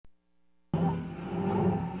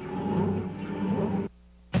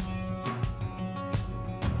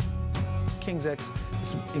King's X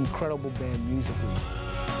is an incredible band musically.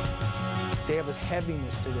 They have this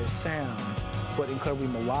heaviness to their sound, but incredibly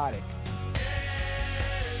melodic.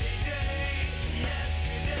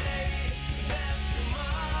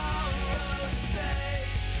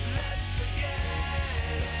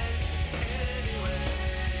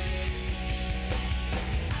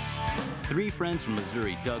 Three friends from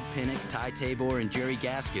Missouri, Doug Pinnick, Ty Tabor, and Jerry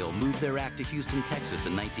Gaskill, moved their act to Houston, Texas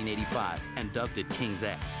in 1985 and dubbed it King's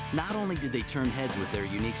X. Not only did they turn heads with their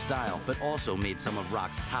unique style, but also made some of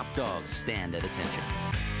rock's top dogs stand at attention.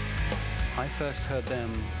 I first heard them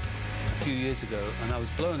a few years ago, and I was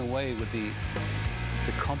blown away with the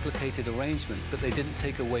complicated arrangement, but they didn't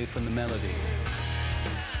take away from the melody.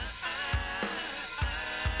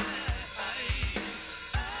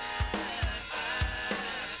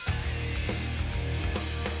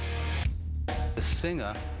 The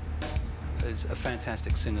singer is a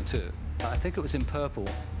fantastic singer too. I think it was in Purple,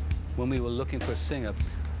 when we were looking for a singer,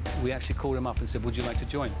 we actually called him up and said, would you like to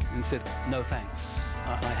join? And he said, no thanks,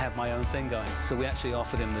 I have my own thing going. So we actually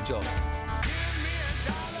offered him the job. Give me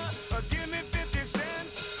 $1 or give me 50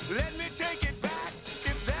 cents. Let me take it back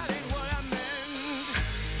if that ain't what I meant.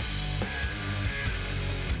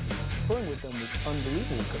 Touring with them was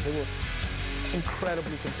unbelievable because they were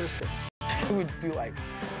incredibly consistent. It would be like,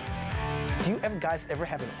 do you guys ever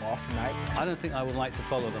have an off night? I don't think I would like to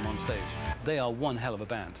follow them on stage. They are one hell of a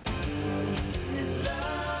band. It's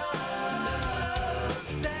love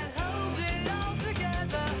that holds it all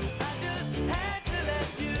together. I just had to let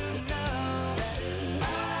you know that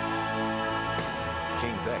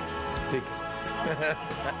King's X is ridiculous.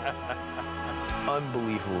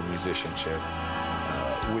 Unbelievable musicianship,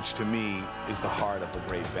 which to me is the heart of a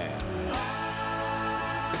great band.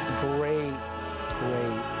 Great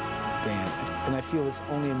band. And I feel it's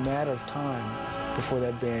only a matter of time before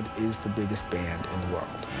that band is the biggest band in the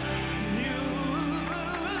world.